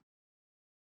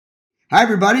Hi,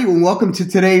 everybody. Well, welcome to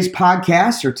today's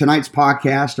podcast or tonight's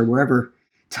podcast or wherever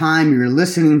time you're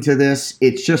listening to this.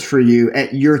 It's just for you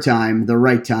at your time, the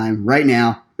right time, right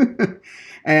now.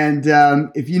 And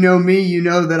if you know me, you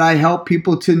know that I help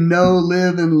people to know,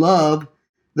 live, and love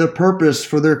the purpose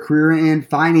for their career and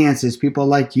finances. People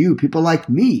like you, people like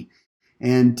me.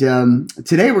 And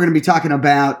today we're going to be talking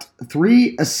about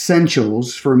 3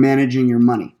 essentials for managing your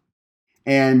money.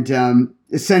 And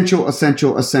essential.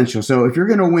 So if you're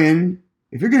going to win,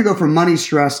 if you're going to go from money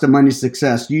stress to money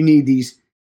success, you need these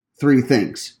 3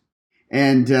 things.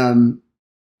 And,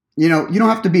 you don't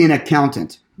have to be an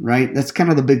accountant, right? That's kind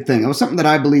of the big thing. It was something that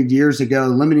I believed years ago,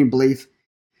 limiting belief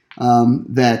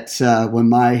that when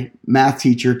my math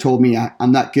teacher told me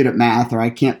I'm not good at math or I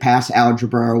can't pass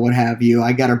algebra or what have you,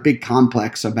 I got a big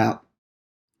complex about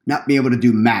not being able to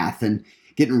do math and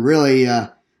getting really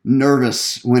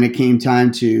nervous when it came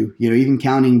time to, even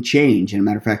counting change. And a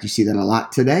matter of fact, you see that a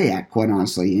lot today, quite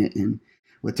honestly, and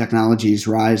with technology's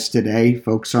rise today,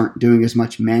 folks aren't doing as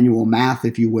much manual math,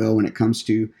 if you will, when it comes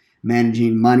to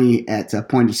managing money at a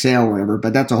point of sale or whatever,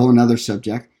 but that's a whole nother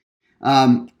subject.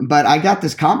 But I got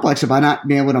this complex about not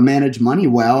being able to manage money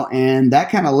well, and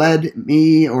that kind of led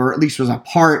me, or at least was a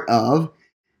part of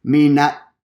me not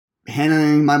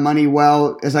handling my money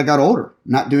well as I got older,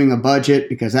 not doing a budget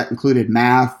because that included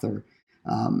math, or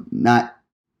not,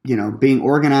 being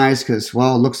organized because,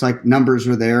 well, it looks like numbers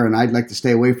are there and I'd like to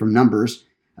stay away from numbers,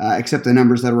 except the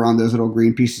numbers that were on those little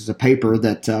green pieces of paper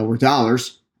that were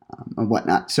dollars and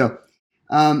whatnot. So,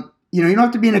 you don't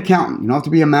have to be an accountant. You don't have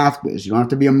to be a math whiz. You don't have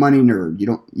to be a money nerd.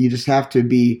 You just have to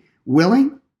be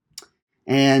willing.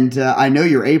 And I know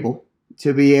you're able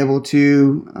to be able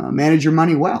to manage your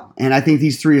money well. And I think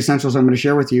these 3 essentials I'm going to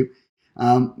share with you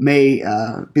may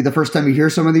be the first time you hear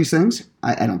some of these things.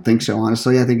 I don't think so,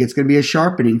 honestly. I think it's going to be a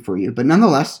sharpening for you. But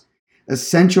nonetheless,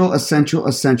 essential.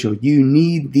 You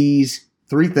need these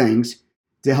 3 things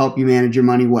to help you manage your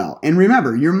money well. And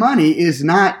remember, your money is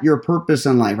not your purpose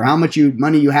in life, or how much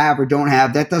money you have or don't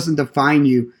have. That doesn't define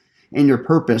you and your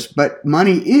purpose. But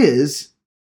money is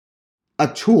a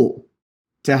tool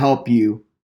to help you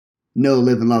know,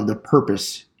 live, and love the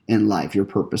purpose in life, your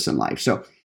purpose in life. So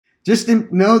just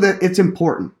know that it's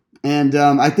important. And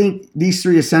I think these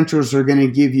 3 essentials are going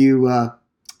to give you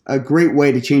a great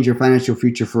way to change your financial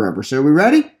future forever. So are we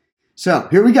ready? So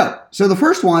here we go. So the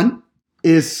first one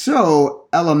is so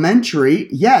elementary,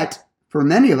 yet for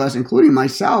many of us, including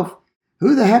myself,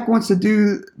 who the heck wants to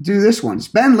do this one?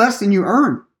 Spend less than you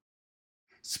earn.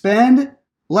 Spend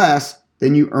less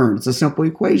than you earn. It's a simple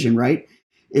equation, right?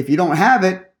 If you don't have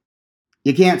it,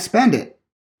 you can't spend it.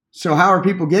 So how are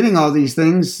people getting all these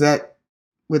things that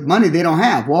with money they don't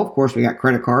have? Well, of course, we got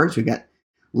credit cards, we got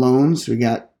loans, we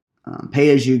got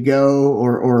pay-as-you-go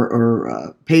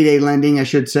or payday lending, I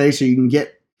should say, so you can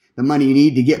get the money you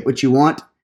need to get what you want.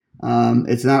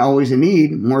 It's not always a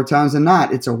need. More times than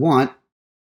not, it's a want.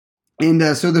 And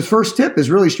so the first tip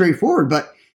is really straightforward,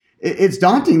 but it's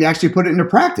daunting to actually put it into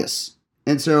practice.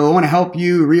 And so I want to help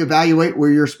you reevaluate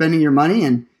where you're spending your money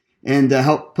and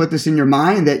help put this in your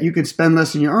mind that you could spend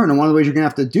less than you earn. And one of the ways you're going to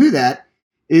have to do that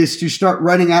is to start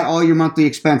writing out all your monthly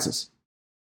expenses.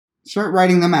 Start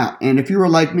writing them out. And if you were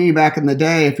like me back in the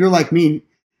day, if you're like me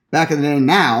back in the day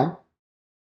now,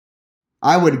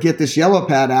 I would get this yellow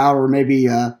pad out, or maybe,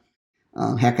 heck,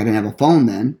 I didn't have a phone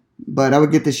then, but I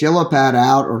would get this yellow pad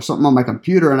out or something on my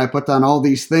computer, and I put down all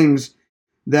these things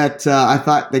that I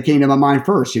thought that came to my mind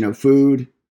first, food,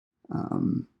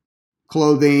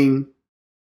 clothing,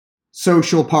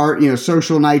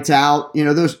 social nights out,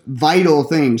 those vital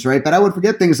things, right? But I would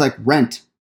forget things like rent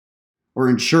or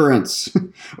insurance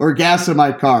or gas in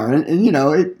my car. And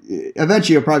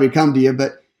eventually it'll probably come to you.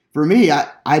 But for me,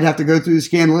 I'd have to go through the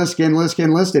scan list.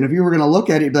 And if you were going to look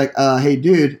at it, you'd be like, hey,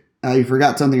 dude, you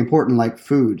forgot something important like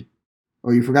food,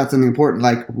 or you forgot something important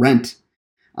like rent.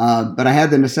 But I had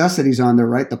the necessities on there,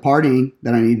 right? The partying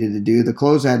that I needed to do, the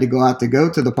clothes I had to go out to go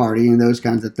to the party, and those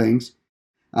kinds of things.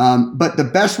 But the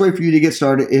best way for you to get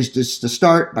started is just to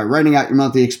start by writing out your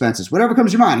monthly expenses. Whatever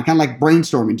comes to your mind, kind of like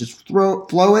brainstorming. Just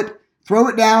throw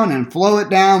it down and flow it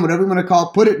down, whatever you want to call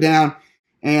it, put it down.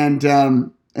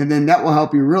 And then that will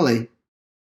help you really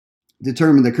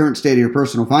determine the current state of your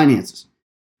personal finances.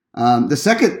 The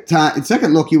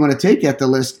second look you want to take at the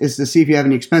list is to see if you have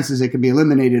any expenses that can be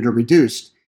eliminated or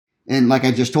reduced. And like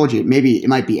I just told you, maybe it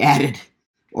might be added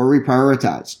or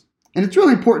reprioritized. And it's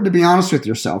really important to be honest with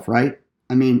yourself, right?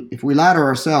 I mean, if we lie to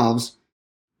ourselves,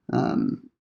 we're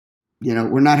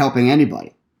not helping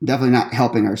anybody. Definitely not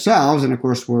helping ourselves. And of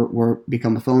course, we're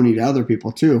become a phony to other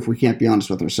people too if we can't be honest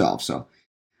with ourselves. So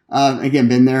again,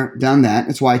 been there, done that.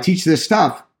 That's why I teach this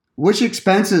stuff Which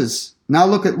expenses, now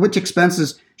look at which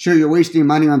expenses show you're wasting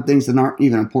money on things that aren't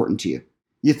even important to you.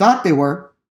 You thought they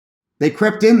were. They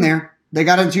crept in there. They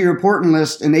got into your important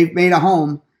list and they've made a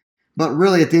home. But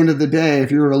really, at the end of the day,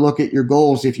 if you were to look at your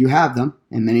goals, if you have them,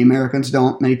 and many Americans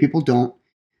don't, many people don't,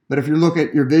 but if you look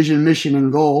at your vision, mission,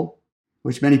 and goal,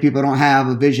 which many people don't have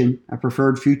a vision, a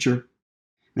preferred future,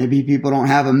 maybe people don't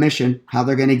have a mission, how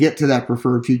they're going to get to that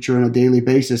preferred future on a daily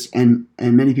basis, and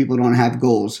many people don't have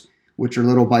goals, which are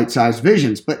little bite-sized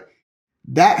visions. But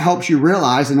that helps you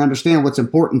realize and understand what's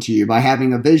important to you by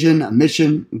having a vision, a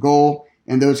mission, goal,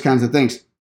 and those kinds of things.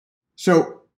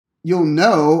 So you'll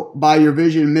know by your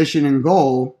vision, mission, and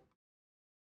goal,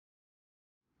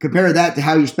 compare that to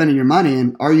how you're spending your money,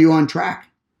 and are you on track?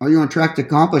 Are you on track to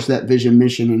accomplish that vision,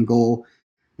 mission, and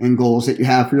goals that you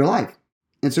have for your life?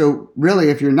 And so really,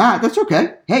 if you're not, that's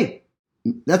okay. Hey,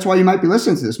 that's why you might be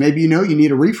listening to this. Maybe you know you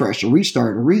need a refresh, a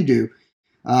restart, a redo,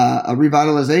 a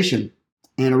revitalization,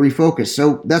 and a refocus.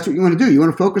 So that's what you want to do. You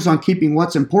want to focus on keeping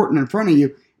what's important in front of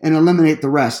you and eliminate the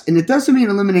rest. And it doesn't mean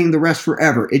eliminating the rest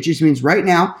forever. It just means right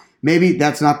now, maybe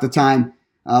that's not the time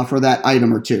for that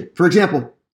item or two. For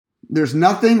example, there's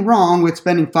nothing wrong with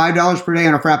spending $5 per day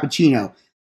on a Frappuccino.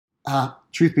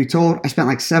 Truth be told, I spent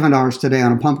like $7 today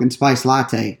on a pumpkin spice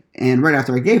latte. And right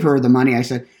after I gave her the money, I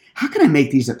said, how can I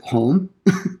make these at home?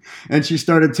 And she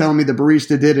started telling me the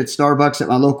barista did at Starbucks at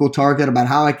my local Target about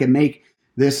how I can make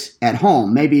this at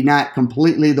home. Maybe not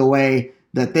completely the way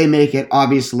that they make it,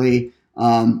 obviously,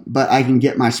 but I can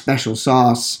get my special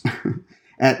sauce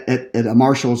at a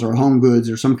Marshall's or Home Goods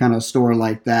or some kind of store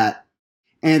like that.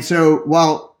 And so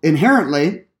while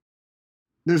inherently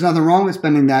there's nothing wrong with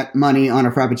spending that money on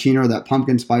a Frappuccino or that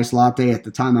pumpkin spice latte at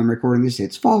the time I'm recording this,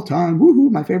 it's fall time,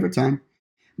 woohoo, my favorite time.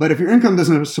 But if your income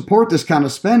doesn't support this kind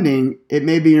of spending, it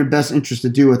may be in your best interest to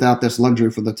do without this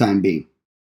luxury for the time being.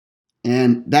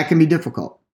 And that can be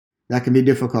difficult. That can be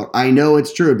difficult. I know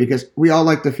it's true because we all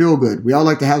like to feel good. We all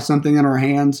like to have something in our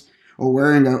hands or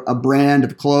wearing a brand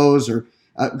of clothes or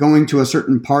going to a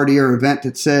certain party or event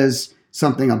that says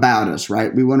something about us,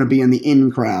 right? We want to be in the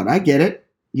in crowd. I get it.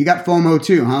 You got FOMO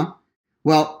too, huh?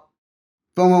 Well,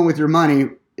 FOMO with your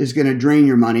money is going to drain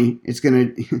your money.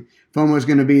 FOMO is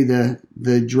going to be the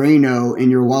Drano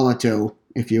in your walleto,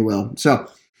 if you will. So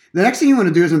the next thing you want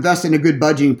to do is invest in a good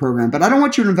budgeting program. But I don't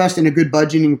want you to invest in a good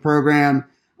budgeting program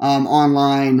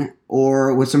online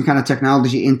or with some kind of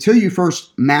technology until you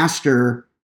first master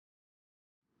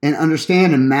and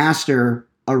understand and master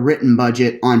a written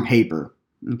budget on paper,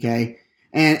 okay?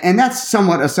 And that's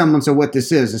somewhat a semblance of what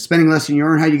this is. Spending less than you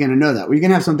earn, how are you going to know that? Well, you're going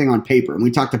to have something on paper. And we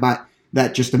talked about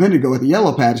that just a minute ago with the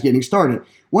yellow pads getting started.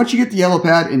 Once you get the yellow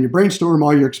pad and you brainstorm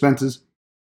all your expenses,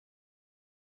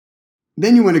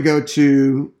 then you want to go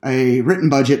to a written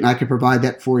budget, and I can provide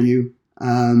that for you,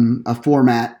 a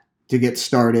format to get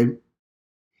started.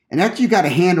 And after you got a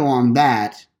handle on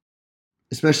that,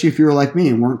 especially if you were like me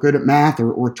and weren't good at math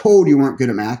or told you weren't good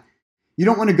at math, you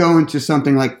don't want to go into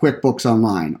something like QuickBooks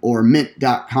Online or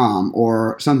Mint.com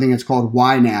or something that's called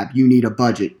YNAB, You Need a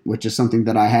Budget, which is something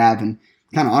that I have. And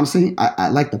kind of honestly, I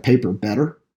like the paper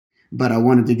better, but I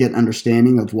wanted to get an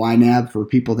understanding of YNAB for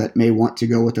people that may want to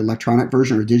go with the electronic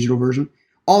version or digital version.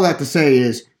 All that to say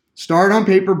is start on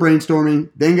paper brainstorming,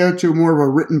 then go to more of a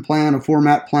written plan, a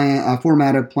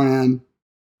formatted plan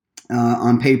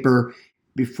on paper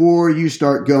before you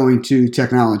start going to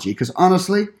technology. Because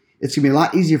honestly, it's going to be a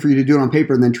lot easier for you to do it on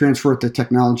paper and then transfer it to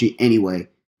technology anyway.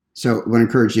 So I would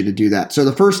encourage you to do that. So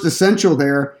the first essential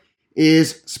there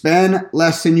is spend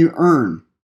less than you earn,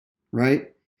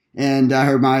 right? And I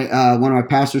heard one of my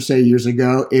pastors say years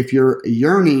ago, if your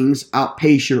yearnings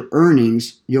outpace your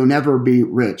earnings, you'll never be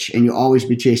rich and you'll always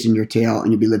be chasing your tail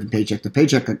and you'll be living paycheck to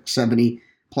paycheck like 70+%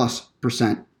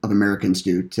 of Americans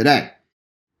do today.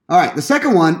 All right, the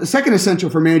second essential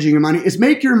for managing your money is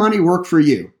make your money work for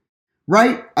you.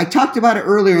 Right? I talked about it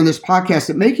earlier in this podcast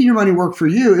that making your money work for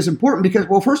you is important because,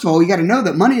 well, first of all, you got to know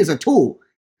that money is a tool.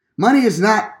 Money is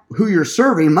not who you're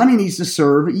serving. Money needs to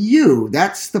serve you.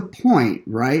 That's the point,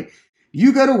 right?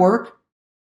 You go to work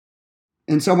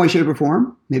in some way, shape, or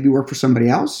form. Maybe work for somebody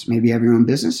else. Maybe you have your own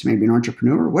business. Maybe an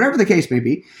entrepreneur. Whatever the case may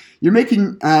be,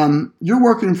 you're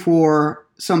working for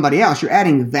somebody else. You're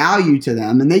adding value to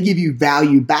them, and they give you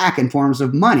value back in forms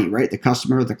of money, right? The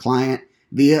customer, the client,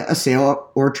 via a sale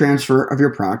or transfer of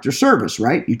your product or service,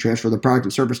 right? You transfer the product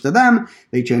and service to them,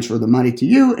 they transfer the money to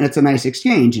you, and it's a nice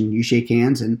exchange, and you shake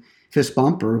hands and fist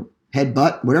bump or head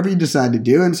butt, whatever you decide to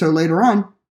do. And so later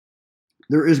on,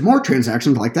 there is more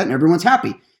transactions like that, and everyone's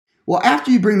happy. Well,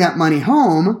 after you bring that money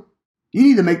home, you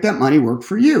need to make that money work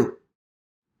for you.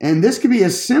 And this can be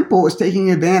as simple as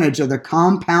taking advantage of the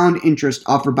compound interest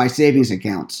offered by savings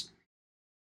accounts.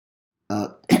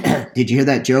 Did you hear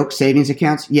that joke? Savings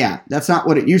accounts? Yeah, that's not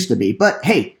what it used to be. But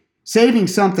hey, saving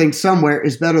something somewhere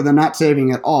is better than not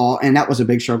saving at all. And that was a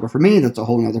big struggle for me. That's a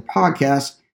whole nother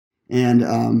podcast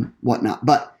and whatnot.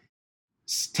 But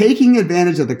taking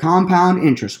advantage of the compound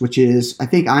interest, which is, I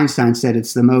think Einstein said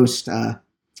it's the most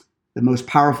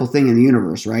powerful thing in the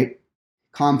universe, right?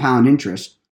 Compound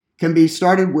interest can be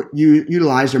started,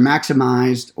 utilized or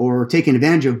maximized or taken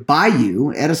advantage of by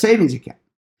you at a savings account.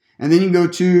 And then you go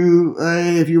to,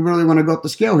 if you really want to go up the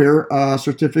scale here, a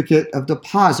certificate of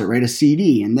deposit, right? A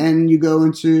CD. And then you go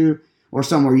into, or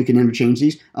somewhere you can interchange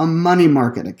these, a money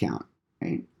market account,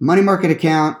 right? Money market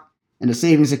account and a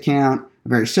savings account are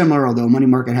very similar, although money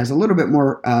market has a little bit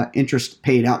more interest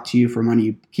paid out to you for money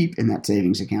you keep in that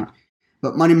savings account.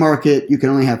 But money market, you can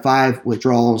only have 5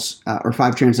 withdrawals or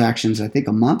 5 transactions, I think,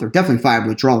 a month, or definitely 5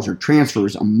 withdrawals or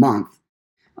transfers a month.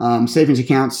 Savings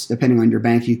accounts, depending on your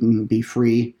bank, you can be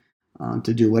free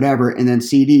to do whatever. And then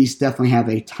CDs definitely have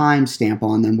a time stamp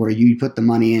on them where you put the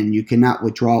money in, you cannot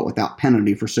withdraw it without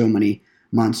penalty for so many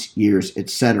months, years,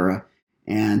 etc.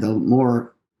 And the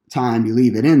more time you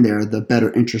leave it in there, the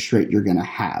better interest rate you're going to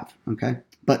have. Okay.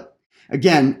 But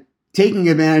again, taking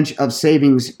advantage of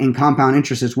savings and compound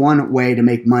interest is one way to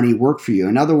make money work for you.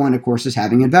 Another one, of course, is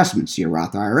having investments. Your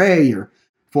Roth IRA, your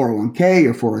 401k,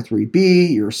 your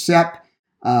 403b, your SEP,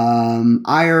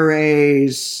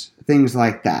 IRAs, things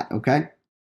like that, okay?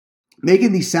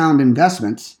 Making these sound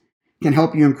investments can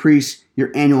help you increase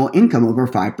your annual income over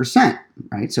 5%,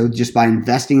 right? So just by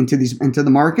investing into the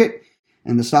market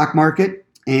and the stock market,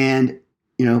 and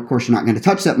of course, you're not going to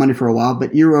touch that money for a while,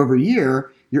 but year over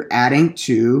year, you're adding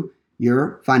to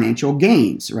your financial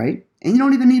gains, right? And you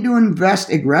don't even need to invest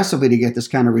aggressively to get this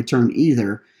kind of return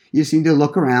either. You just need to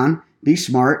look around, be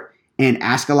smart, and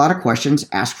ask a lot of questions.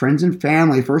 Ask friends and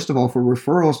family, first of all, for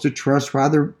referrals to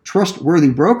trustworthy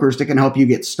brokers that can help you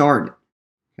get started.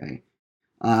 Okay,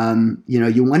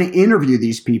 you want to interview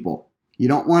these people. You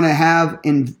don't want to have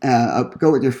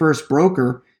go with your first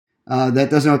broker that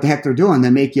doesn't know what the heck they're doing.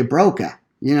 They make you broke.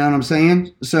 You know what I'm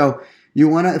saying? So you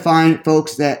want to find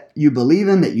folks that you believe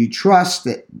in, that you trust,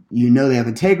 that you know they have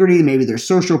integrity. Maybe there's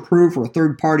social proof or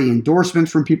third-party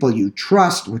endorsements from people you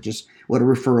trust, which is what a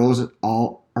referral is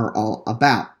are all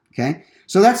about. Okay,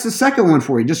 so that's the second one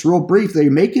for you. Just real briefly,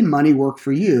 making money work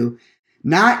for you,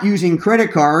 not using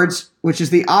credit cards, which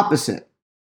is the opposite.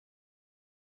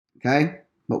 Okay,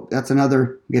 but that's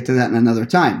we'll get to that in another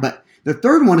time. But the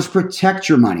third one is protect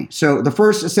your money. So the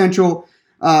first essential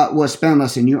was spend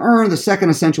less than you earn. The second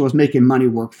essential was making money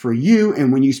work for you.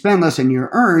 And when you spend less than you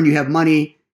earn, you have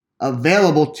money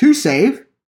available to save,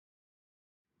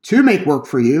 to make work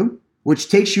for you, which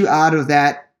takes you out of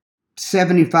that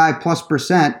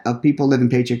 75+% of people living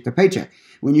paycheck to paycheck.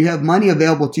 When you have money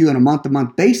available to you on a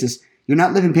month-to-month basis, you're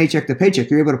not living paycheck to paycheck.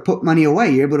 You're able to put money away.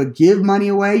 You're able to give money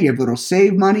away. You're able to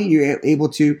save money. You're able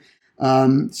to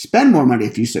spend more money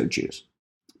if you so choose.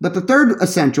 But the third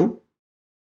essential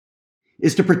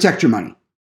is to protect your money.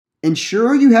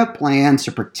 Ensure you have plans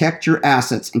to protect your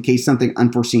assets in case something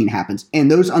unforeseen happens. And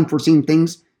those unforeseen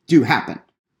things do happen.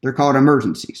 They're called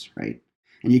emergencies, right?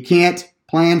 And you can't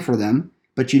plan for them,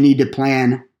 but you need to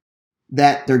plan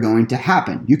that they're going to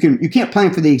happen. You can't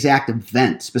plan for the exact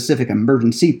event, specific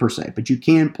emergency per se, but you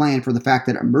can plan for the fact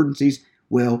that emergencies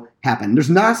will happen. There's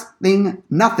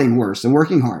nothing worse than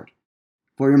working hard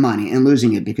for your money and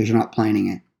losing it because you're not planning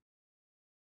it.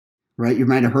 Right? You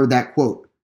might have heard that quote.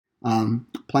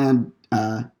 Plan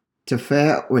to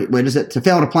fail. Wait, what is it? To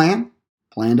fail to plan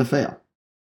to fail.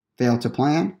 Fail to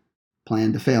plan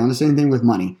to fail. And the same thing with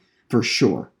money, for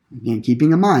sure. Again,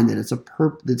 keeping in mind that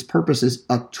its purpose is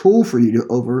a tool for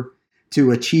you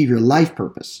to achieve your life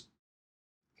purpose.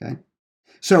 Okay?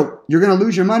 So you're going to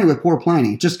lose your money with poor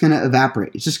planning. It's just going to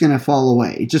evaporate. It's just going to fall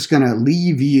away. It's just going to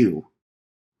leave you.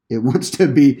 It wants to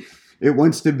be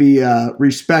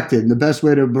respected. And the best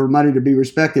way for money to be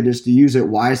respected is to use it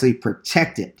wisely,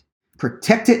 protect it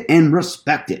and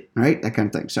respect it, right? That kind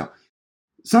of thing. So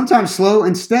sometimes slow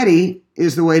and steady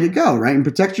is the way to go, right? And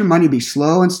protect your money, be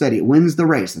slow and steady. It wins the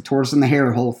race, the tortoise and the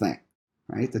hare whole thing,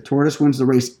 right? The tortoise wins the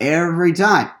race every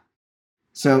time.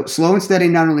 So slow and steady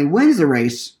not only wins the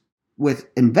race with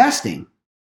investing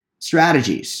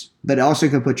strategies, but it also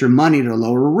can put your money at a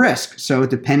lower risk. So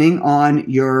depending on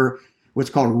your what's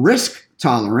called risk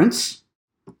tolerance,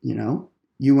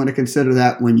 you want to consider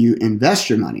that when you invest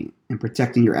your money and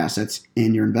protecting your assets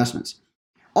and your investments.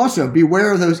 Also,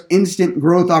 beware of those instant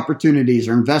growth opportunities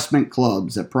or investment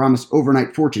clubs that promise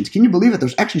overnight fortunes. Can you believe it?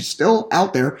 There's actually still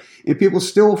out there and people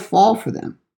still fall for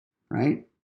them, right?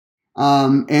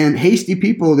 And hasty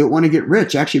people that want to get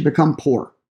rich actually become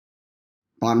poor.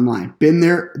 Bottom line, been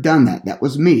there, done that. That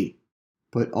was me.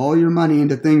 Put all your money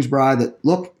into things, Brian, that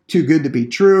look too good to be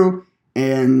true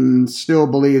and still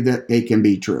believe that they can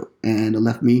be true. And it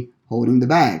left me holding the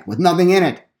bag with nothing in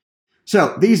it.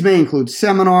 So these may include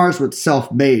seminars with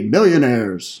self-made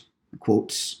millionaires,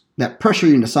 quotes, that pressure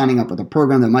you into signing up with a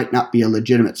program that might not be a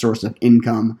legitimate source of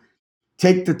income.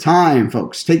 Take the time,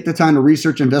 folks. Take the time to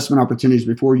research investment opportunities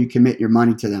before you commit your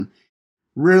money to them.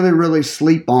 Really, really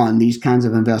sleep on these kinds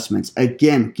of investments.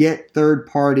 Again, get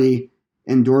third-party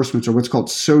endorsements or what's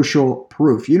called social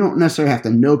proof. You don't necessarily have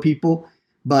to know people,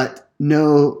 but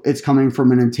know it's coming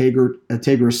from an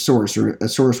integrous source or a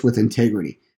source with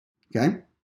integrity. Okay?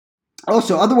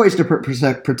 Also, other ways to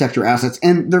protect your assets,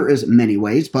 and there is many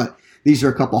ways, but these are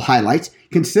a couple highlights.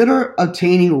 Consider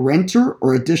obtaining renter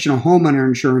or additional homeowner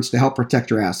insurance to help protect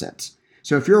your assets.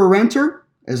 So if you're a renter,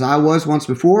 as I was once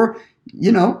before,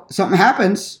 something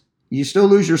happens, you still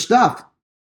lose your stuff.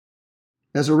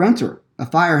 As a renter, a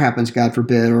fire happens, God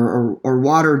forbid, or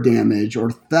water damage or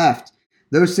theft.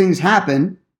 Those things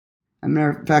happen. In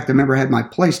fact, I remember I had my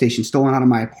PlayStation stolen out of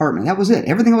my apartment. That was it.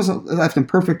 Everything was left in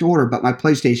perfect order, but my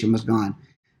PlayStation was gone.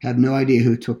 I have no idea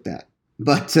who took that.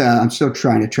 But I'm still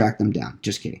trying to track them down.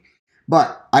 Just kidding.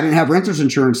 But I didn't have renter's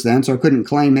insurance then, so I couldn't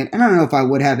claim it. And I don't know if I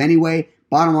would have anyway.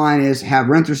 Bottom line is have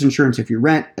renter's insurance if you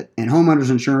rent, and homeowner's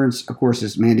insurance, of course,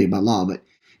 is mandated by law. But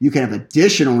you can have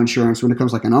additional insurance when it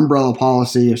comes like an umbrella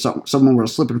policy. If someone were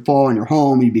to slip and fall in your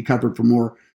home, you'd be covered for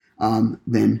more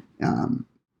than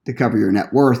to cover your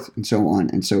net worth and so on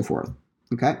and so forth.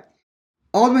 Okay?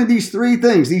 Ultimately, these three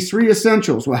things, these three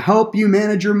essentials will help you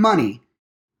manage your money.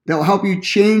 They'll help you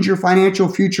change your financial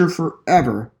future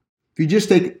forever if you just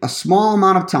take a small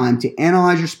amount of time to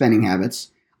analyze your spending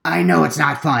habits. I know it's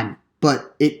not fun,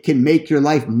 but it can make your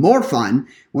life more fun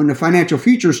when the financial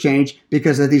futures change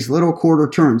because of these little quarter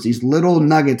turns, these little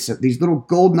nuggets, these little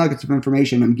gold nuggets of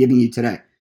information I'm giving you today.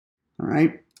 All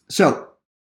right? So,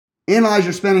 analyze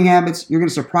your spending habits. You're going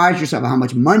to surprise yourself at how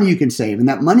much money you can save. And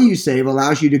that money you save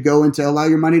allows you to allow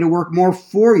your money to work more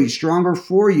for you, stronger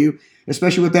for you,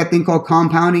 especially with that thing called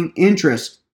compounding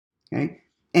interest. Okay?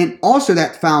 And also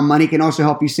that found money can also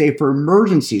help you save for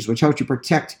emergencies, which helps you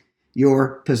protect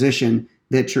your position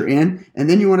that you're in. And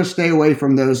then you want to stay away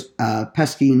from those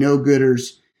pesky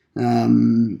no-gooders,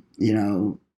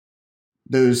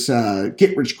 those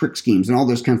get-rich-quick schemes and all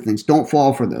those kinds of things. Don't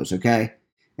fall for those, okay?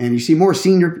 And you see more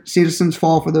senior citizens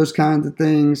fall for those kinds of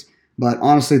things. But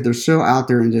honestly, they're so out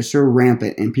there and they're so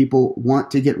rampant. And people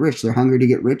want to get rich. They're hungry to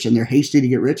get rich and they're hasty to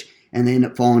get rich. And they end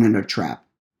up falling into a trap.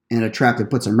 And a trap that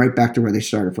puts them right back to where they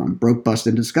started from. Broke,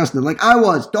 busted, disgusted. Like I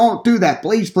was. Don't do that.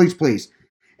 Please, please, please.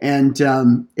 And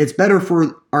it's better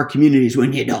for our communities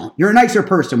when you don't. You're a nicer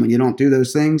person when you don't do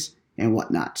those things and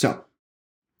whatnot. So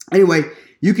anyway,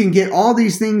 you can get all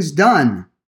these things done.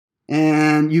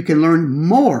 And you can learn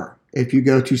more if you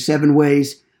go to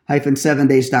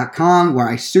 7ways-7days.com, where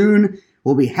I soon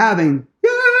will be having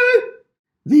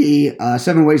the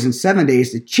 7 Ways in 7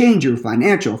 Days to Change Your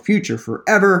Financial Future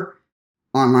Forever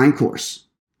online course.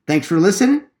 Thanks for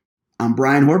listening. I'm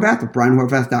Brian Horvath of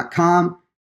brianhorvath.com.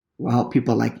 We'll help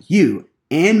people like you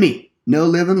and me know,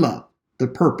 live, and love the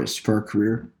purpose for a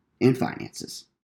career in finances.